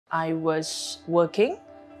I was working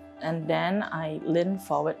and then I leaned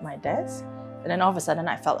forward my desk and then all of a sudden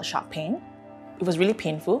I felt a sharp pain. It was really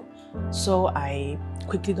painful, so I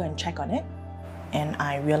quickly go and check on it and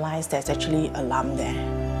I realized there's actually a lump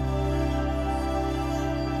there.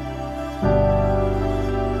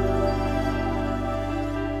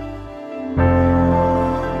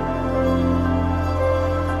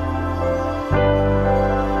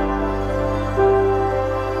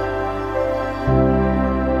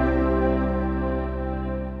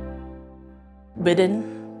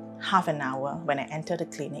 Within half an hour, when I enter the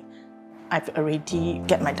clinic, I've already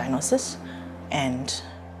get my diagnosis and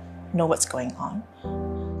know what's going on.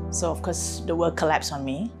 So of course, the world collapsed on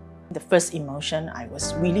me. The first emotion, I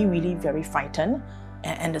was really very frightened.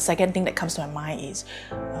 And the second thing that comes to my mind is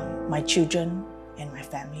my children and my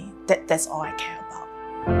family. That's all I care about.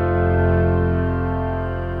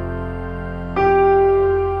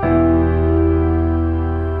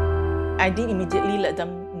 I didn't immediately let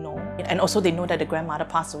them know. And also they know that the grandmother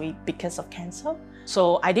passed away because of cancer.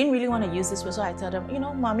 So I didn't really want to use this word, so I told them, you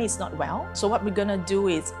know, mommy is not well. So what we're gonna do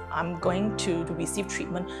is I'm going to receive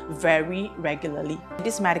treatment very regularly.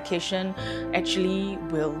 This medication actually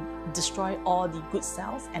will destroy all the good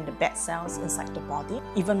cells and the bad cells inside the body.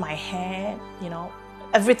 Even my hair, you know,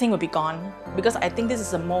 everything will be gone. Because I think this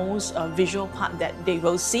is the most visual part that they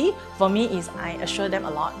will see. For me is I assure them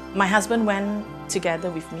a lot. My husband went together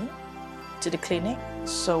with me to the clinic,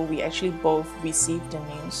 so we actually both received the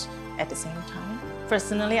news at the same time.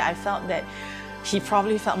 Personally, I felt that he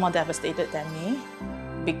probably felt more devastated than me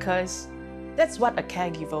because that's what a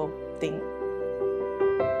caregiver thinks.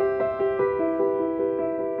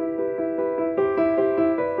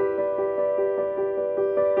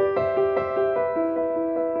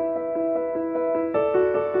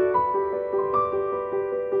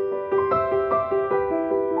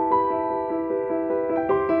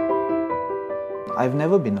 I've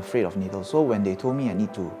never been afraid of needles, so when they told me I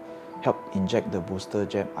need to help inject the booster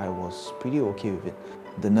jab, I was pretty okay with it.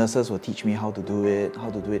 The nurses will teach me how to do it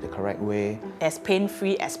the correct way. As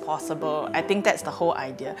pain-free as possible. I think that's the whole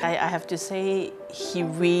idea. I have to say, he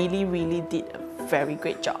really did a very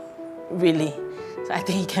great job. Really. So I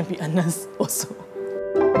think he can be a nurse also.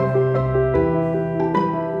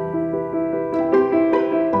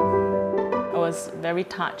 I was very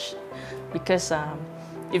touched because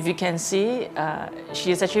if you can see,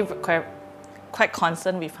 she is actually quite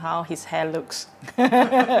concerned with how his hair looks.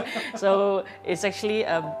 So it's actually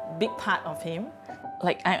a big part of him.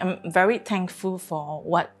 Like, I'm very thankful for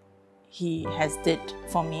what he has did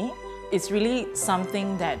for me. It's really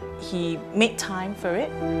something that he made time for it.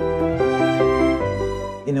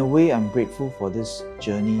 In a way, I'm grateful for this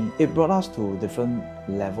journey. It brought us to different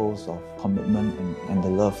levels of commitment and the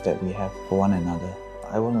love that we have for one another.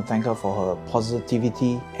 I want to thank her for her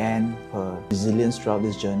positivity and her resilience throughout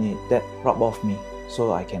this journey. That rubbed off me,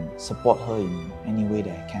 so I can support her in any way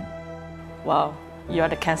that I can. Wow, you're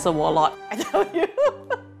the cancer warlord, I tell you.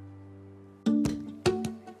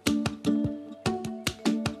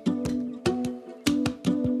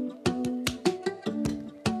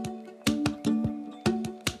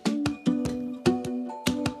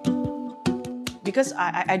 Because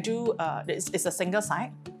I do, it's a single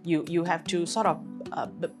side, you have to sort of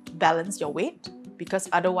balance your weight, because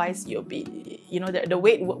otherwise you'll be, you know, the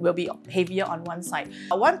weight will be heavier on one side.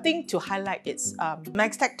 One thing to highlight is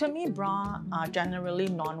mastectomy bra are generally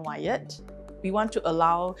non-wired. We want to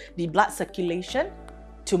allow the blood circulation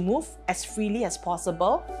to move as freely as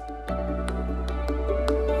possible.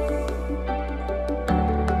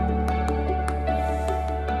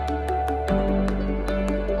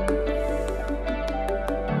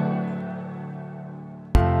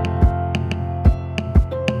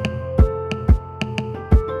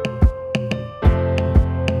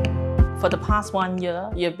 For the past 1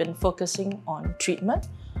 year, you've been focusing on treatment.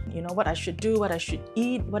 You know, what I should do, what I should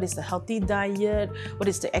eat, what is the healthy diet, what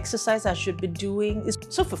is the exercise I should be doing. It's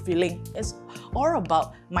so fulfilling. It's all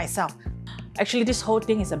about myself. Actually, this whole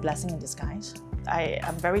thing is a blessing in disguise. I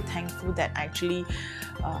am very thankful that I actually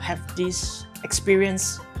have this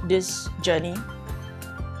experience, this journey.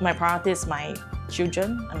 My priority is my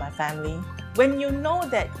children and my family. When you know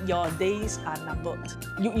that your days are numbered,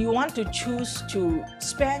 you want to choose to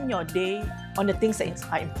spend your day on the things that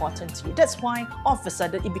are important to you. That's why all of a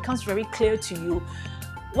sudden it becomes very clear to you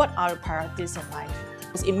what are the priorities in life.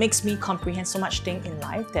 It makes me comprehend so much things in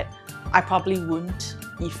life that I probably wouldn't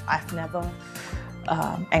if I've never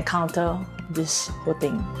encountered this whole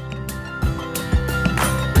thing.